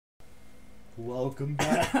Welcome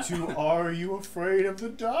back to Are You Afraid of the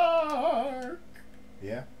Dark?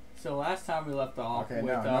 Yeah. So last time we left off Okay,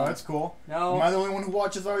 with... no, that's cool. No. Am I the only one who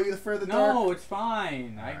watches Are You Afraid of the Dark? No, it's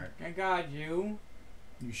fine. Right. I got you.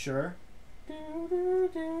 You sure? That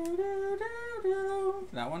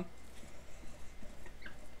one?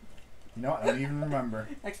 You know what? I don't even remember.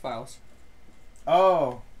 X-Files.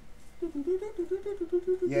 Oh. Yeah.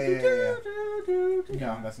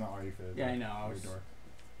 No, that's not Are You Afraid of the Dark. Yeah, I know.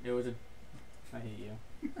 It was a... I hate you.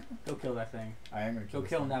 Go kill that thing. I am going to kill Go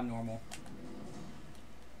kill an abnormal.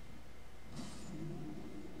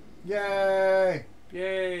 Yay!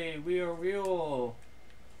 Yay, we are real.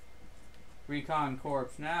 Recon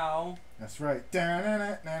Corps now. That's right.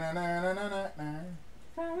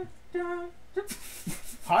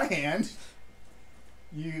 Hi, hand.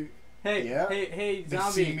 You... Hey, Yeah. hey, They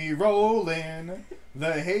zombie. see me rolling.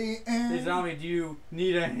 The hating. Hey, zombie, do you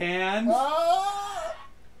need a hand? Ah!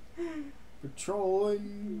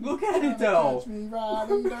 Patrolling. Look at it, though. Catch me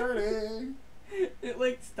riding dirty. It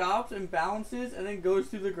like stops and bounces and then goes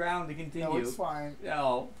through the ground to continue. No, it's fine.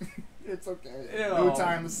 No. It's okay. Ew. No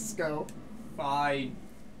time to go. Fine.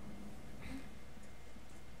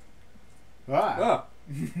 Ah.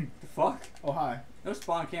 The fuck? Oh, hi. No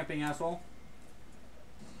spawn camping, asshole.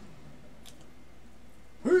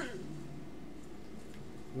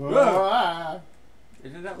 Ah.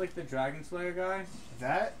 Isn't that like the Dragon Slayer guy?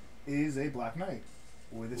 That is a Black Knight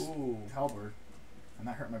with this Ooh. halberd. And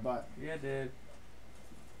that hurt my butt. Yeah, it did.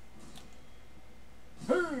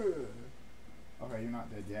 Okay, you're not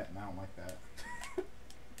dead yet, and I don't like that.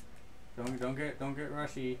 Don't get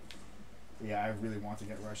rushy. Yeah, I really want to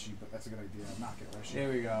get rushy, but that's a good idea. Not get rushy. There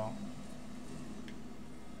we go.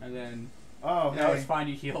 And then Oh, now hey. it's fine,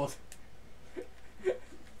 you healed.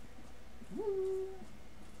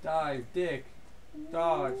 Dive, dick,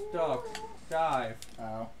 dodge, duck, dive.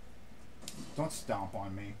 Ow. Don't stomp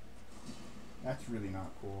on me. That's really not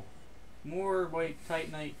cool. More white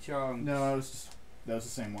tight night chunks. No, that was the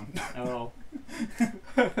same one. Oh.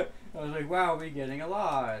 I was like, wow, we're getting a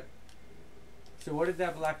lot. So what did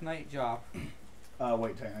that Black Knight drop?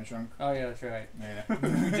 Wait, Titan Shrunk. Oh yeah, that's right. Yeah.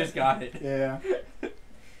 You just got it. Yeah.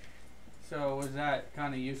 So was that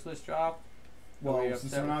kind of useless drop? Were Well, we since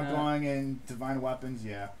upset we're with not that? going in Divine Weapons,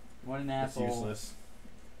 yeah. What an It's asshole. useless.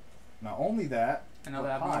 Not only that, Another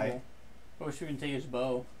but hi. abnormal. Oh, we can take his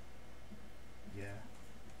bow Yeah.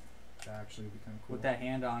 That actually would be kind of cool. with that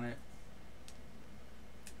hand on it.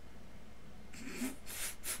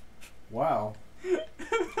 Wow. It's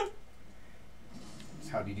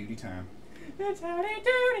howdy doody time. It's howdy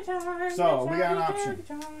doody time. So, it's we got an howdy option. doody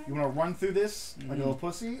time. You want to run through this like a Mhm. little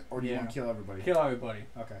pussy, or do you Yeah. want to kill everybody? Kill everybody.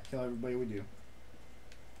 Okay, kill everybody we do.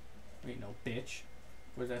 Wait, no, bitch.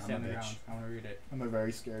 What does that I'm say a on the bitch. ground? I want to read it. I'm a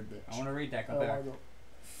very scared bitch. I want to read that. Come Oh, back. I go.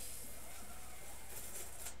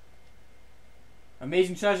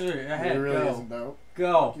 Amazing treasure ahead. It really Go. isn't though.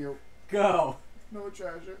 Go. Fuck you. Go. No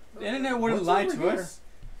treasure. The internet wouldn't What's lie over to here? us.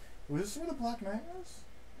 Was this where the Black Knight was?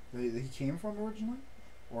 That he came from originally?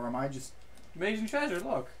 Or am I just... Amazing treasure,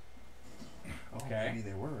 look. Okay. Oh, maybe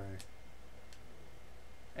they were, right?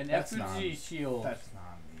 An That's effigy not- shield. That's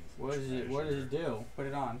not amazing. What is it? What does it do? Put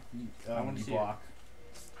it on. I wanna You see it. block.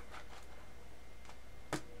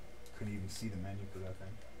 Couldn't even see the menu for that thing.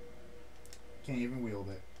 Can't even wield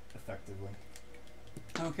it effectively.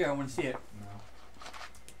 I don't care. I want to see it.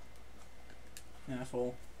 No.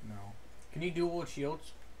 Asshole. No. Can you duel with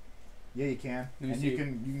shields? Yeah, you can. Let me And see. you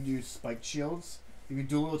can do spiked shields. You can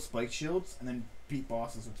duel with spiked shields and then beat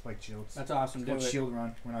bosses with spiked shields. That's awesome. It's Do called it. shield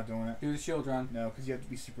run. We're not doing it. Do the shield run. No, because you have to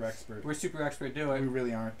be super expert. We're super expert. Do We it.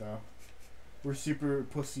 really aren't though. We're super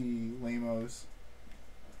pussy lamos.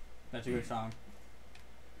 That's a good song.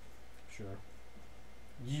 Sure.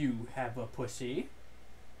 You have a pussy.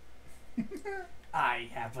 I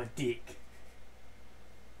have a dick.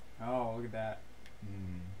 Oh, look at that.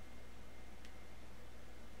 Hmm.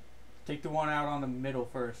 Take the one out on the middle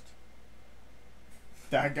first.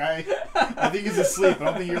 That guy, I think he's asleep. I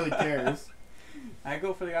don't think he really cares. I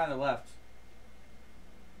go for the guy on the left.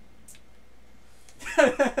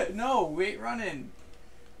 No, wait, running.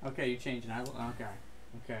 Okay, you changing.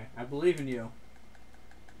 Okay. I believe in you.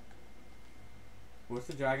 What's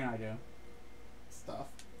the dragon I do? Stuff.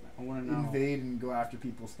 I want to know. Invade and go after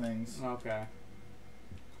people's things. Okay.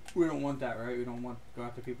 We don't want that, right? We don't want to go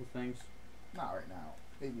after people's things. Not right now.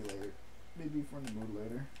 Maybe later. Maybe if we're in the mood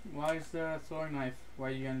later. Why is the throwing knife? What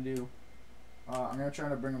are you gonna do? I'm gonna try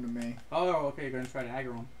to bring him to me. Oh, okay, you're gonna try to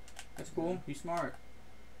aggro him. That's cool. He's smart.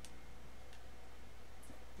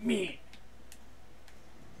 Me.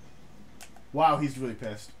 Wow, he's really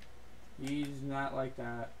pissed. He's not like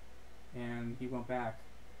that, and he went back.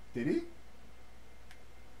 Did he?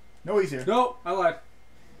 No, he's here. No, I lied.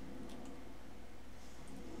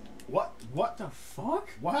 What? What the fuck?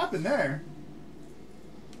 What happened there?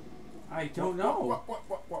 I don't know.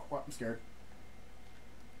 What? I'm scared.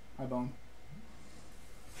 Hi, Bone.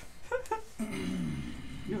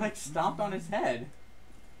 You like stomped on his head.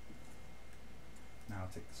 Now I'll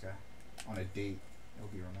take this guy on a date. It'll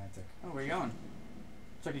be romantic. Oh, where you going?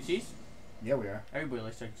 Chuck E. Cheese? Yeah, we are. Everybody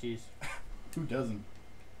likes Chuck E. Cheese. Who doesn't?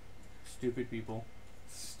 Stupid people.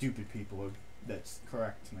 Stupid people. That's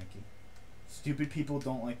correct, Mikey. Stupid people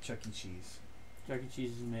don't like Chuck E. Cheese. Chuck E.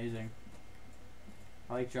 Cheese is amazing.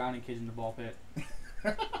 I like drowning kids in the ball pit.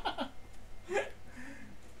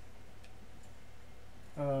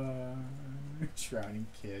 Drowning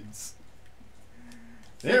kids.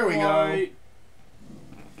 There we go.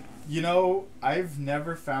 You know, I've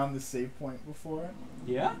never found the save point before.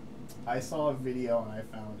 Yeah? I saw a video and I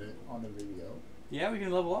found it on the video. Yeah, we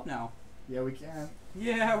can level up now. Yeah, we can.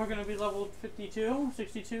 Yeah, we're gonna be level 52,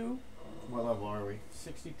 62, What level are we?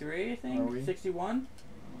 63, I think. Are we? 61.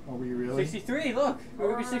 Are we really? 63. Look,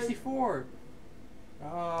 we're gonna be Alright. 64.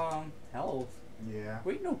 Health. Yeah.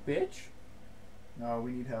 Wait, no, bitch. No,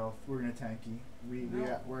 we need health. We're gonna tanky.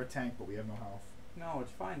 No. We're a tank, but we have no health. No,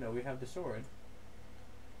 it's fine though. We have the sword.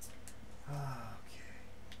 Okay.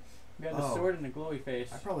 We have the Oh. sword and the glowy face.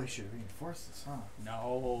 I probably should reinforce this, huh?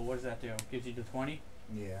 No, what does that do? Gives you the 20?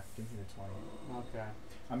 Yeah, give me the 20. Okay.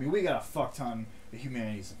 I mean, we got a fuck ton of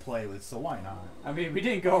humanities to play with, so why not? I mean, we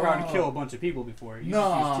didn't go around and kill a bunch of people before. You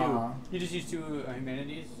just used two. Nah. You just used two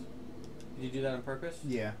humanities? Did you do that on purpose?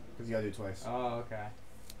 Yeah, because you gotta do it twice. Oh, okay.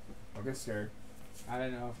 I'll get scared. I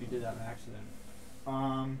didn't know if you did that on accident.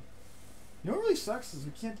 You know what really sucks is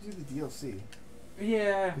we can't do the DLC.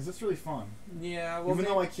 Yeah. Because it's really fun. Yeah, well, Even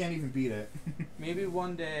though I can't even beat it. maybe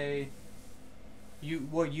one day you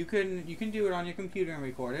can do it on your computer and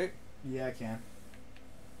record it. Yeah, I can.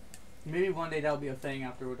 Maybe one day that'll be a thing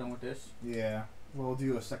after we're done with this. Yeah. We'll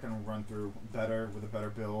do a second run through better with a better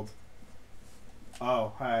build.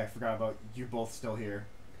 Oh, hi, I forgot about you both still here.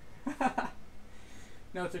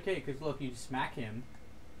 No, it's okay, because look, you smack him.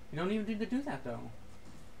 You don't even need to do that, though.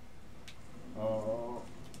 Oh.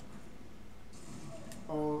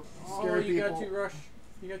 Oh, Oh, scary you people. got too rush.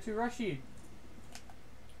 You got too rushy.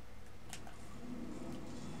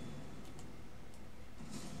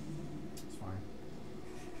 It's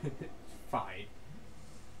fine. Fine.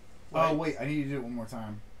 Oh, wait, I need to do it one more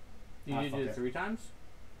time. You need to do it 3 times?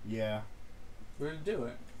 Yeah. We're gonna do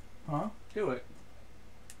it. Huh? Do it.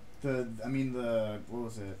 What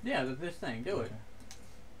was it? Yeah, this thing. Do it.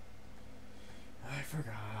 I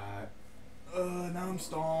forgot. Now I'm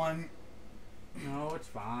stalling. No, it's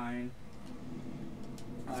fine.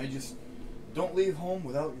 I just don't leave home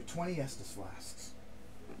without your 20 Estus flasks.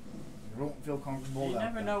 I don't feel comfortable You without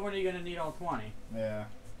never them. know when you're gonna need all 20. Yeah.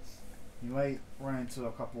 You might run into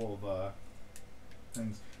a couple of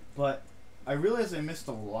things. But I realized I missed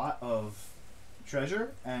a lot of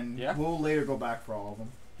treasure, and Yeah? we'll later go back for all of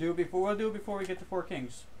them. We'll do it before we get to 4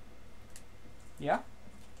 Kings. Yeah?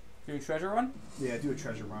 Do a treasure run? Yeah, do a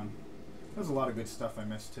treasure run. There's a lot of good stuff I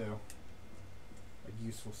missed too. Like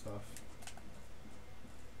useful stuff.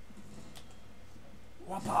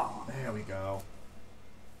 Wapa! There we go.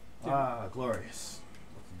 Glorious.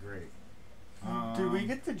 Looking great. Did we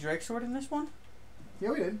get the Drake sword in this one? Yeah,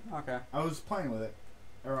 we did. Okay. I was playing with it.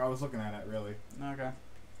 Or I was looking at it, really. Okay.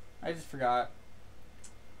 I just forgot.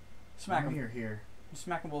 Smack them. Here. You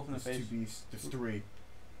smack them both in the There's face. 2 beasts. There's 3.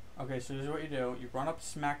 Okay, so this is what you do. You run up,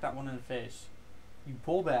 smack that one in the face. You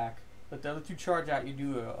pull back, let the other 2 charge out. You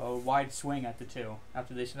do a wide swing at the 2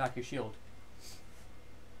 after they smack your shield.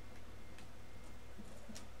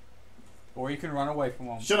 Or you can run away from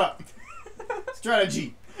them. Shut up!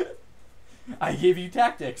 Strategy! I gave you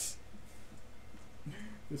tactics.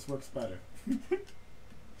 This works better.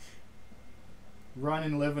 Run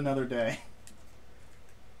and live another day.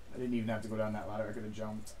 I didn't even have to go down that ladder. I could have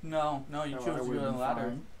jumped. No, you chose to go down the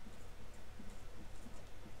ladder.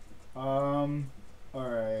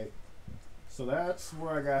 Alright. So that's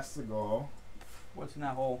where I got to go. What's in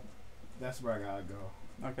that hole? That's where I gotta go.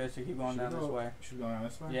 Okay, so keep going down this way. Should we go down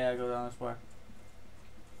this way? Yeah, go down this way.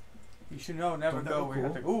 You should know, never Don't that go look where you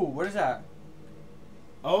have to. cool? Ooh, what is that?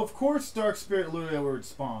 Oh, of course Dark Spirit literally would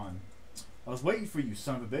spawn. I was waiting for you,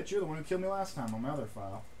 son of a bitch. You're the one who killed me last time on my other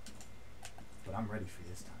file. But I'm ready for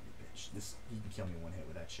this time, you bitch. You can kill me one hit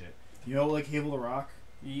with that shit. You know, like Havel the Rock?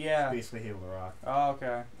 Yeah. Basically Havel the Rock, Oh,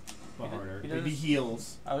 okay. but He harder. doesn't- Maybe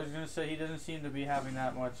heals. I was gonna say he doesn't seem to be having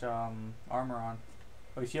that much armor on.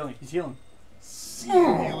 Oh, he's healing. He's healing.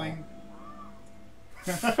 Healing.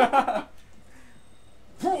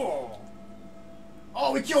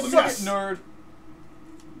 Oh, we killed him! Suck Yes! it, nerd.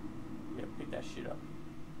 that shit up.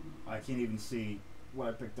 I can't even see what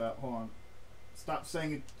I picked up. Hold on. Stop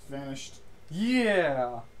saying it's vanished.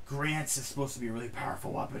 Yeah. Grant's is supposed to be a really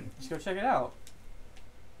powerful weapon. Let's go check it out.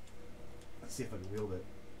 Let's see if I can wield it.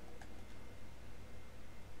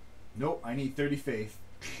 Nope, I need 30 faith.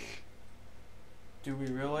 Do we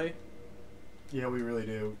really? Yeah, we really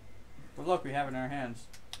do. But look, we have it in our hands.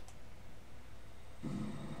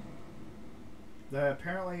 There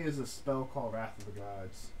apparently is a spell called Wrath of the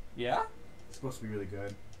Gods. Yeah? It's supposed to be really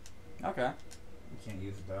good. Okay. We can't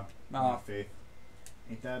use it though. No. Not faith.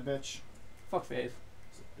 Ain't that a bitch? Fuck Faith.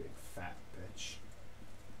 It's a big fat bitch.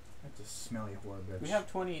 That's a smelly whore bitch. We have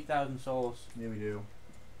 28,000 souls. Yeah, we do.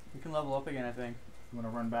 We can level up again, I think. You wanna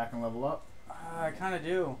run back and level up? I kind of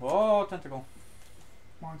do. Oh, tentacle.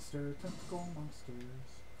 Monster, tentacle monsters.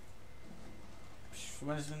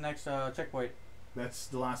 When is the next checkpoint? That's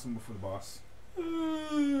the last one before the boss.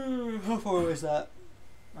 How far away is that?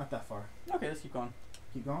 Not that far. Okay, let's keep going.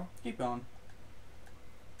 Keep going. Keep going.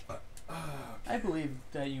 I believe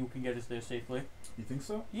that you can get us there safely. You think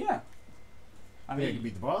so? Yeah. I I mean, you can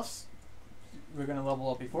beat the boss we're gonna level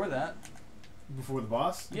up before that. before the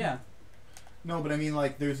boss. Yeah. No, but I mean,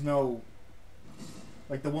 like, there's no,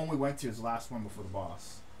 like, the one we went to is the last one before the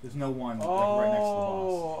boss. There's no one like right next to the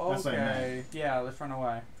boss. That's what I okay. meant. Yeah, let's run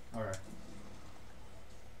away. All right.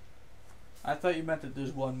 I thought you meant that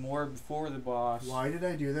there's one more before the boss. Why did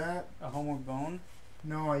I do that? A homeward bone?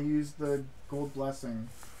 No, I used the gold blessing.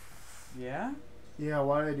 Yeah? Yeah,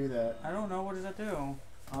 why did I do that? I don't know. What does that do?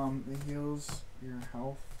 It heals your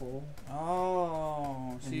health full.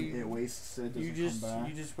 Oh, so And it wastes it. you Doesn't come back.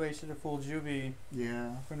 you just wasted a full juvie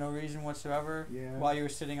Yeah. for no reason whatsoever. Yeah. While you were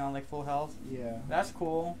sitting on like full health. Yeah. That's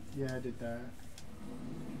cool. Yeah, I did that.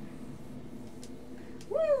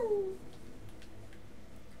 Woo!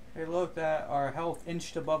 Hey, look, that our health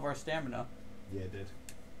inched above our stamina. Yeah, it did.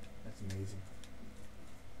 That's amazing.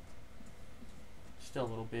 Still a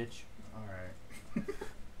little bitch. All right.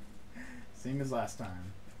 Same as last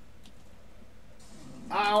time.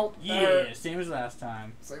 Ow! that Yeah, hurt. same as last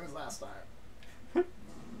time. Same as last time.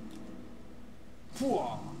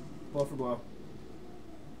 Whoa. Blow for blow.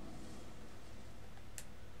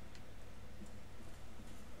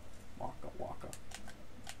 Waka waka.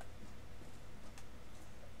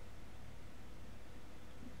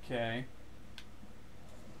 Okay.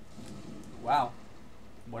 Wow.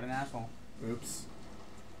 What an asshole. Oops.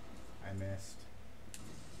 I missed.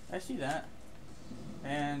 I see that.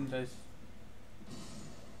 And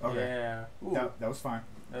Okay. yeah. Ooh, That was fine.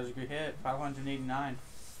 that was a good hit. 589.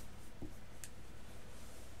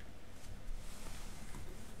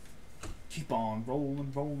 Keep on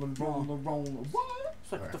rolling, rolling, rolling, rolling. What?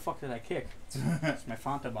 It's like, what the fuck did I kick? Fanta, It's my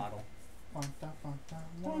Fanta bottle. Fanta,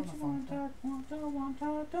 Don't you want Fanta. that? Want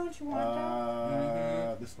that? Don't you want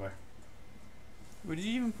that? This way. Where did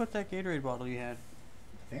you even put that Gatorade bottle you had?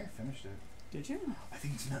 I think I finished it. Did you? I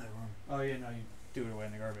think it's another room. Oh yeah, no, you threw it away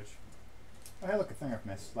in the garbage. Oh, hey, look, a thing I've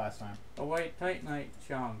missed last time. A white Titanite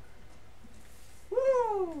chunk.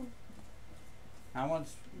 Woo! How much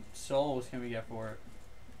souls can we get for it?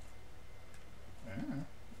 Yeah.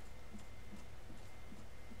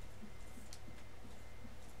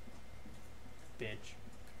 Bitch.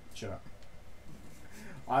 Shut up.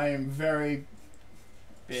 I am very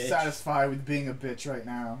Bitch. satisfied with being a bitch right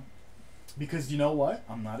now. Because you know what?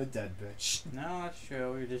 I'm not a dead bitch. No, that's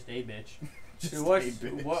true. You're just a bitch. Just So what's, a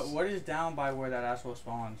bitch. what is down by where that asshole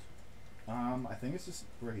spawns? I think it's just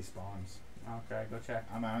where he spawns. Okay, go check.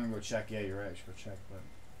 I'm gonna go check. Yeah, you're right. I should go check, but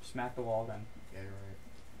Smack the wall then. yeah, you're right.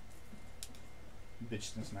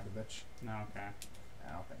 Bitch didn't smack a bitch. No, okay.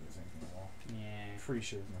 I don't think there's anything at all. Yeah. Pretty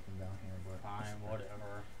sure there's nothing down here, but Fine,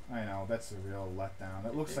 whatever. I know that's a real letdown.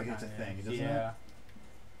 It looks like it's a kinda thing, is. doesn't Yeah.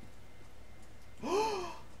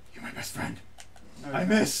 it? You're my best friend. No, I he's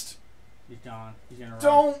missed. not. He's gone. He's gonna run.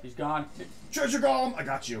 Don't! He's gone. Treasure golem. I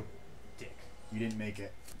got you. Dick. You didn't make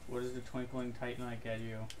it. What does the twinkling titanite get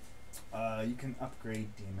you? You can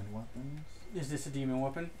upgrade demon weapons. Is this a demon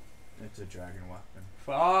weapon? It's a dragon weapon.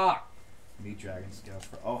 Fuck! Meet dragon skills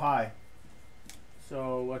for. Oh hi.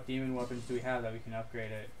 So what demon weapons do we have that we can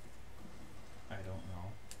upgrade it? I don't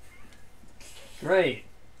know. Great.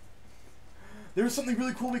 There was something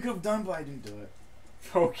really cool we could have done, but I didn't do it.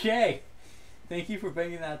 Okay. Thank you for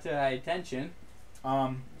bringing that to my attention.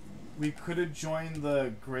 We could have joined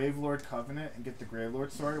the Gravelord Covenant and get the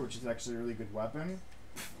Gravelord sword, which is actually a really good weapon.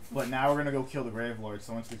 But now we're gonna go kill the Gravelord,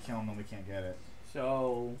 so once we kill him, then we can't get it.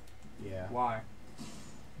 So Yeah. why?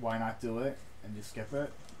 Why not do it and just skip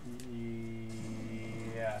it?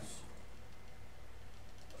 Yes.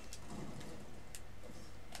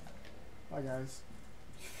 Bye guys.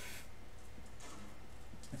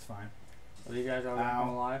 It's fine. Are these guys all gonna Ow. come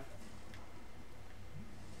alive?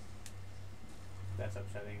 That's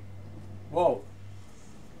upsetting. Whoa.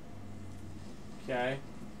 Okay.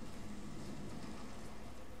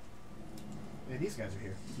 Hey, these guys are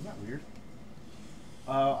here. Isn't that weird?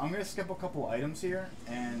 I'm gonna skip a couple items here,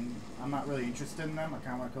 and I'm not really interested in them. I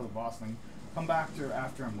kind of want to kill the boss thing. Come back to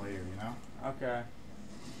after him later, you know? Okay.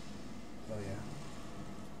 So yeah.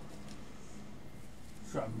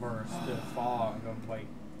 Traverse the fog of white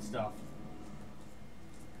stuff.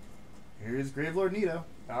 Here's Gravelord Nito.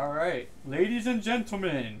 Alright, ladies and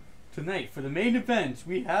gentlemen, tonight for the main event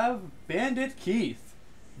we have Bandit Keith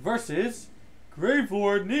versus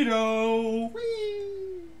Gravelord Nito.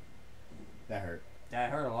 Whee! That hurt. That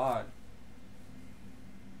hurt a lot.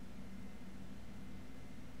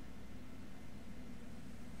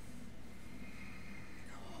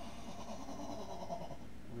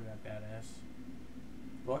 Look at that badass.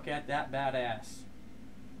 Look at that badass.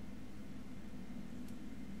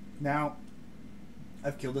 Now,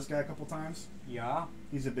 I've killed this guy a couple times. Yeah,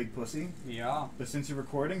 He's a big pussy, yeah, but since you're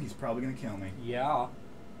recording, he's probably gonna kill me. yeah.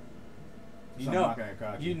 So You I'm know, not gonna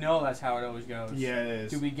cock you know that's how it always goes. Yeah, it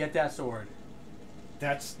is. Do we get that sword?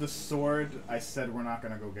 That's the sword I said we're not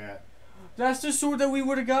gonna go get. That's the sword that we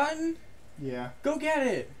would have gotten? Yeah. Go get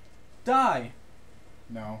it. Die.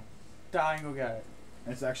 No. Die and go get it.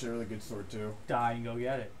 It's actually a really good sword too. Die and go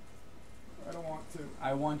get it. I don't want to.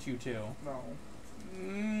 I want you to. No.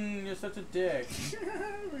 You're such a dick.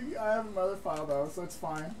 I have another file though, so it's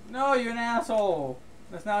fine. No, you're an asshole.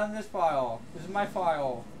 That's not in this file. This is my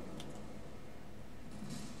file.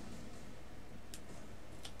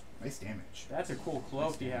 Nice damage. That's a cool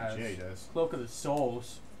cloak Nice he damage. has. Yeah, he does. Cloak of the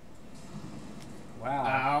Souls. Wow.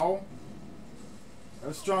 Ow. That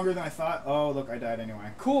was stronger than I thought. Oh, look, I died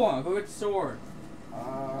anyway. Cool one. Go get the sword.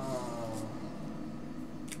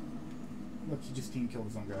 Look, he just team killed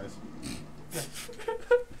his own guys.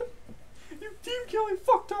 You team killing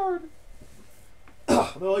fucktard.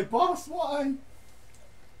 They're like, boss, why?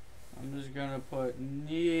 I'm just gonna put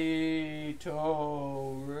Nito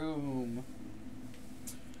room.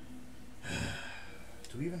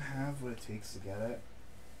 Do we even have what it takes to get it?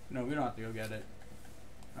 No, we don't have to go get it.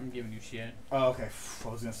 I'm giving you shit. Oh, okay. I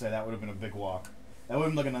was gonna say that would have been a big walk. That would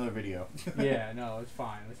have been like another video. Yeah, no, it's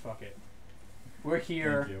fine. Let's fuck it. We're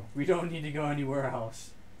here. Thank you. We don't need to go anywhere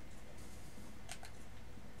else.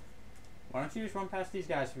 Why don't you just run past these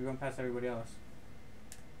guys if you run past everybody else?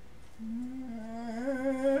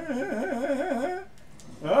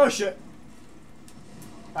 Oh shit!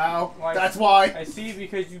 Ow! Why- That's why. I see,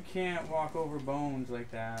 because you can't walk over bones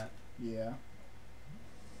like that. Yeah.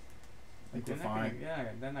 I think They're we're not gonna, fine. yeah,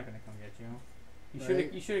 they're not gonna come get you. You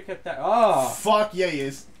Right. should have kept that. Oh! Fuck yeah, he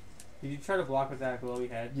is. Did you try to block with that glowy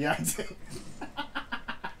head? Yeah, I did.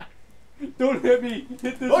 Don't hit me!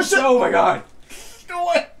 Hit this! Oh shit! Oh my god! Go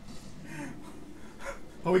away!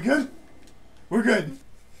 Are we good? We're good.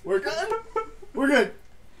 We're good. We're good.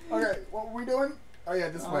 Okay, what were we doing? Oh yeah,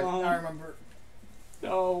 this way. I remember.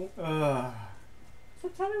 No. So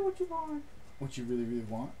tell me what you want. What you really, really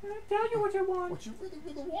want? I'll tell you what you want. What you really,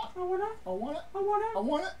 really want? I wanna. I want it. I wanna. I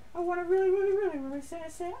want it. I wanna really, really, really, really say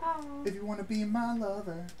oh. If you want to be my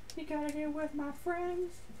lover. You gotta get with my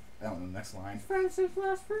friends. I don't know the next line. Friendships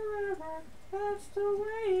last forever. That's the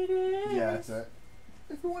way it is. Yeah, that's it.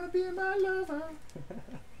 If you want to be my lover,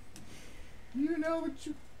 you know what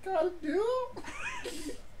you gotta do.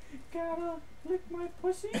 Gotta lick my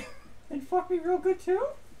pussy and fuck me real good too.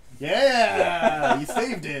 Yeah, you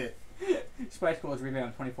saved it. Spice Girls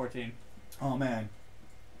rebound 2014. Oh man,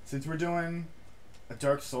 since we're doing a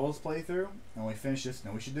Dark Souls playthrough and we finish this,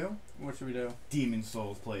 know what we should do? What should we do? Demon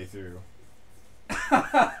Souls playthrough.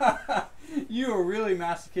 You are really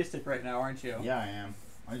masochistic right now, aren't you? Yeah, I am.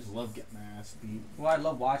 I just love getting my ass beat. Well, I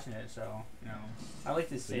love watching it, so you know. I like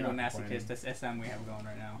this So you're not sadomasochist, this SM we have going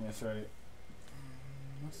right now. That's right.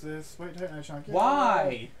 What's this? White Titan Chunk.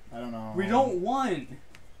 Why? I don't know. We don't want.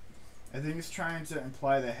 I think it's trying to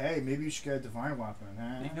imply that, hey, maybe you should get a divine weapon,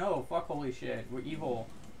 huh? No, fuck holy shit. We're evil.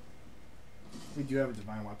 We do have a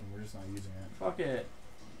divine weapon, we're just not using it. Fuck it.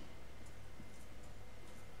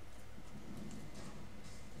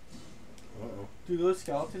 Uh-oh. Do those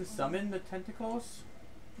skeletons summon the tentacles?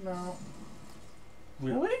 No.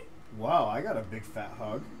 Really? Wow, I got a big fat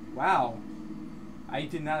hug. Wow. I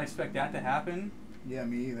did not expect that to happen. Yeah,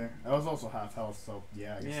 me either. I was also half health, so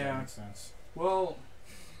yeah, I guess Yeah. that makes sense. Well,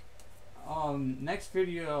 next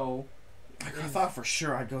video. I thought for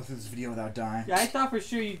sure I'd go through this video without dying. Yeah, I thought for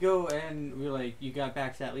sure you'd go and we're like, you got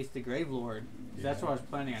back to at least the Grave Lord. Yeah. That's where I was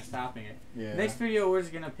planning on stopping it. Yeah. Next video, we're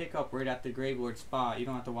just gonna pick up right at the Grave Lord spot. You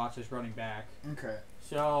don't have to watch us running back. Okay.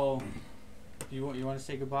 So, You want to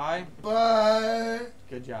say goodbye? Bye.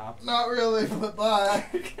 Good job. Not really, but bye.